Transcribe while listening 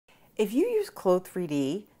If you use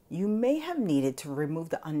Clo3d, you may have needed to remove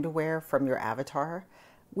the underwear from your avatar,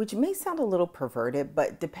 which may sound a little perverted,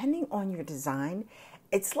 but depending on your design,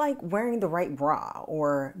 it's like wearing the right bra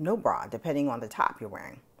or no bra, depending on the top you're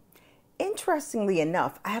wearing. Interestingly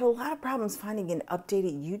enough, I had a lot of problems finding an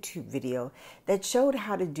updated YouTube video that showed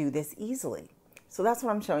how to do this easily. So that's what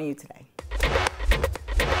I'm showing you today.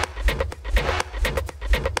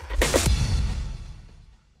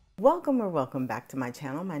 Welcome back to my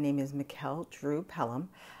channel. My name is Clo3d.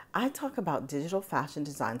 I talk about digital fashion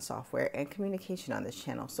design software and communication on this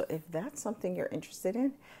channel. So if that's something you're interested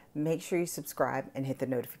in, make sure you subscribe and hit the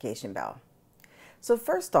notification bell. So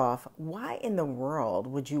first off, why in the world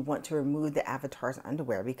would you want to remove the avatar's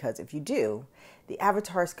underwear? Because if you do, the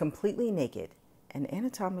avatar is completely naked and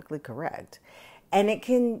anatomically correct. And it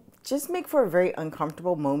can just make for a very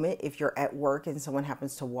uncomfortable moment if you're at work and someone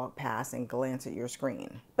happens to walk past and glance at your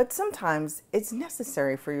screen. But sometimes it's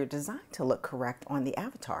necessary for your design to look correct on the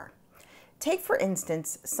avatar. Take, for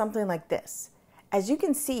instance, something like this. As you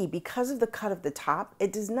can see, because of the cut of the top,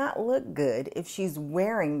 it does not look good if she's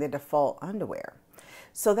wearing the default underwear.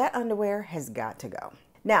 So that underwear has got to go.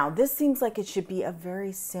 Now, this seems like it should be a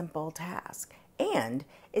very simple task. And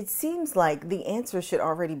it seems like the answer should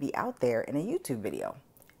already be out there in a YouTube video.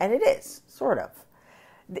 And it is, sort of.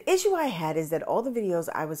 The issue I had is that all the videos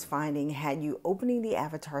I was finding had you opening the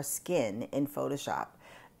avatar skin in Photoshop,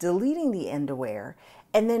 deleting the underwear,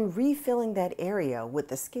 and then refilling that area with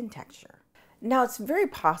the skin texture. Now, it's very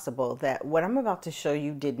possible that what I'm about to show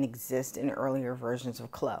you didn't exist in earlier versions of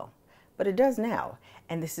Clo, but it does now,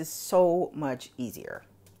 and this is so much easier.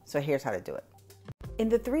 So here's how to do it. In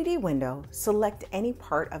the 3D window, select any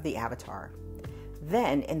part of the avatar.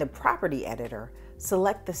 Then, in the Property Editor,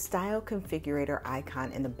 select the Style Configurator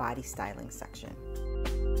icon in the Body Styling section.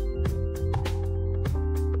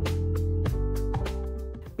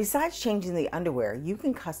 Besides changing the underwear, you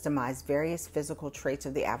can customize various physical traits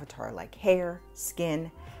of the avatar like hair,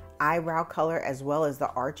 skin, eyebrow color, as well as the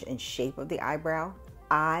arch and shape of the eyebrow,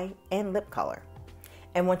 eye, and lip color.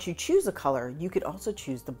 And once you choose a color, you could also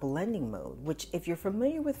choose the blending mode, which if you're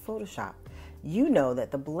familiar with Photoshop, you know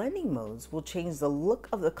that the blending modes will change the look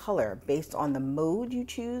of the color based on the mode you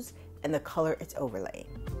choose and the color it's overlaying.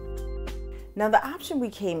 Now, the option we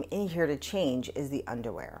came in here to change is the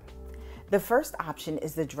underwear. The first option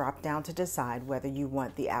is the drop down to decide whether you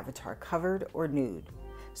want the avatar covered or nude.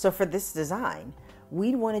 So for this design,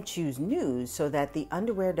 we'd want to choose nude so that the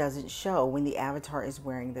underwear doesn't show when the avatar is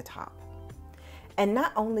wearing the top. And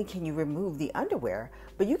not only can you remove the underwear,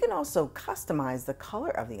 but you can also customize the color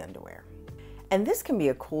of the underwear. And this can be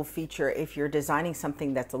a cool feature if you're designing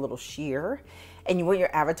something that's a little sheer and you want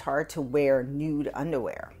your avatar to wear nude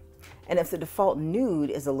underwear. And if the default nude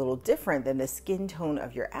is a little different than the skin tone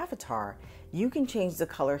of your avatar, you can change the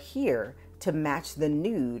color here to match the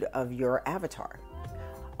nude of your avatar.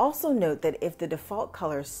 Also note that if the default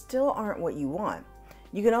colors still aren't what you want,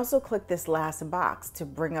 you can also click this last box to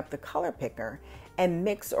bring up the color picker and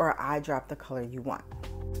mix or eyedrop the color you want.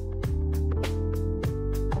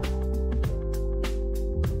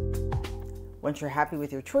 Once you're happy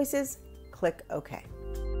with your choices, click OK.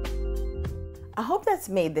 I hope that's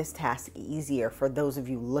made this task easier for those of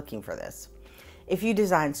you looking for this. If you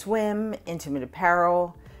design swim, intimate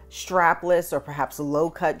apparel, strapless, or perhaps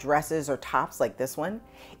low-cut dresses or tops like this one,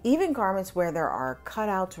 even garments where there are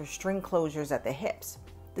cutouts or string closures at the hips,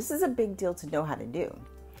 this is a big deal to know how to do.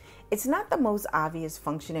 It's not the most obvious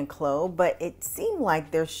function in Clo, but it seemed like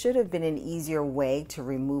there should have been an easier way to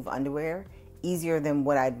remove underwear, easier than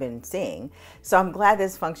what I'd been seeing. So I'm glad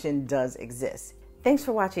this function does exist. Thanks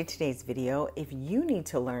for watching today's video. If you need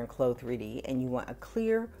to learn Clo3d and you want a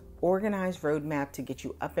clear, organized roadmap to get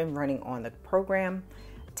you up and running on the program,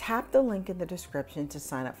 tap the link in the description to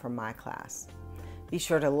sign up for my class. Be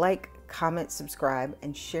sure to like, comment, subscribe,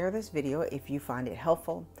 and share this video if you find it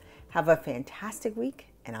helpful. Have a fantastic week,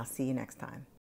 and I'll see you next time.